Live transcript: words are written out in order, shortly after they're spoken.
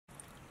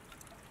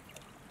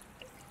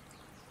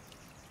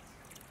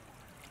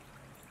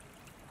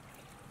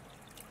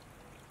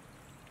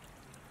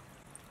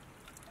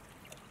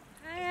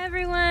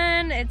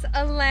everyone, it's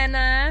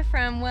Elena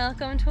from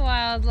Welcome to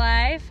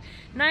Wildlife.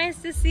 Nice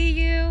to see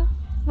you.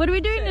 What are we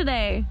doing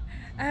today?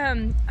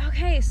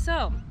 Okay,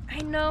 so I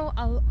know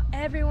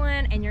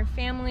everyone and your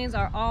families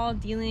are all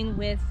dealing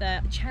with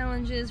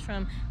challenges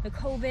from the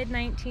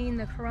COVID-19,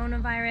 the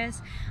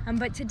coronavirus,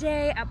 but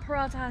today at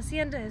Peralta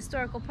Hacienda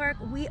Historical Park,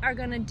 we are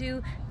gonna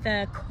do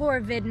the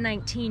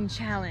Corvid-19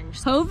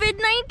 challenge.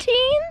 COVID-19?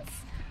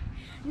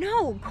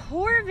 No,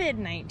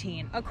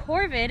 Corvid-19. A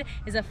corvid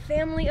is a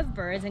family of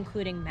birds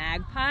including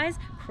magpies,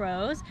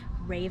 crows,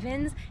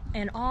 ravens,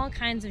 and all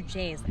kinds of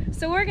jays.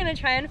 So we're gonna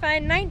try and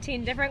find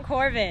 19 different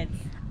corvids.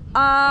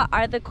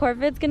 Are the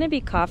corvids gonna be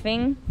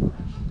coughing?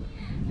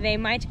 They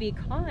might be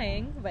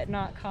cawing, but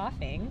not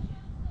coughing.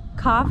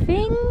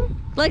 Coughing?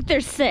 Like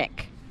they're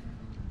sick.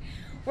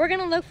 We're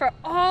gonna look for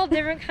all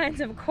different kinds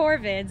of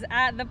corvids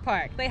at the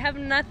park. They have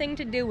nothing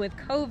to do with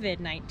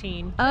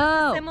COVID-19.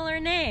 Oh. A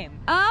similar name.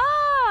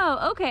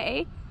 Oh,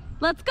 okay.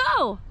 Let's go.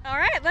 All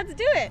right, let's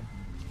do it.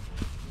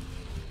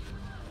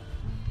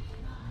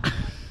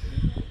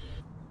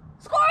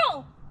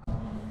 Squirrel!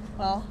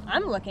 Well,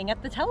 I'm looking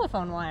at the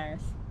telephone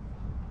wires.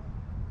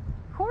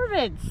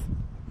 Corvids.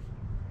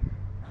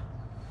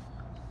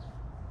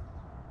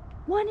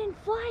 One in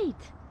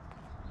flight.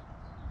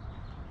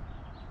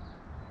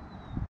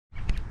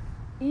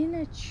 In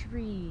a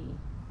tree.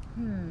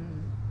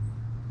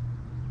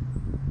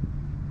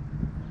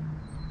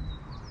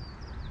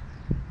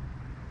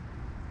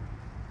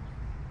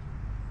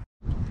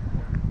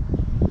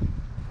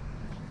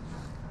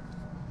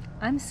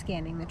 I'm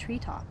scanning the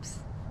treetops.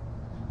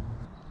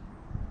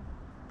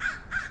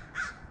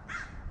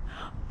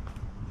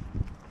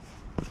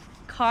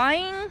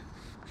 Cawing?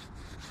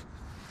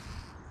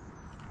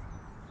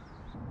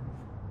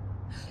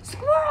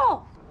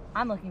 Squirrel!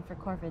 I'm looking for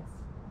corvids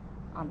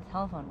on the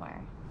telephone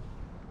wire.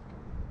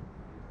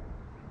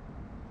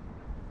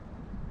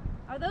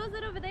 Are those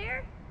it over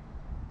there?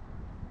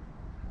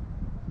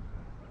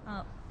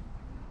 Oh,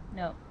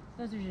 no,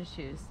 those are just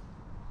shoes.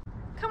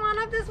 Come on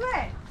up this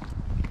way.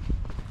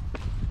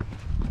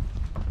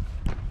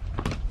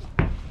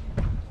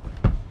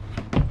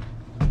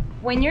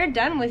 When you're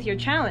done with your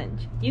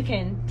challenge, you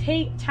can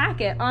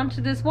tack it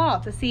onto this wall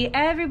to see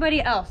everybody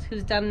else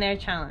who's done their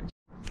challenge.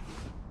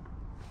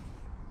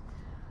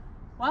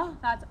 Well,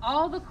 that's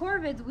all the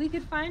corvids we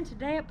could find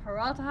today at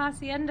Peralta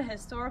Hacienda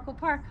Historical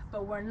Park,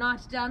 but we're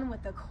not done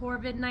with the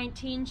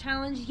Corvid-19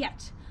 challenge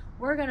yet.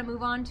 We're gonna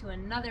move on to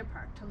another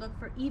park to look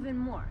for even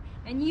more,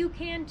 and you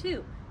can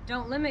too.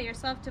 Don't limit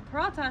yourself to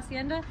Peralta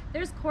Hacienda.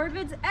 There's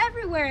corvids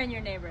everywhere in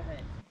your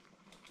neighborhood.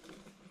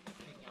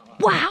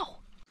 Wow!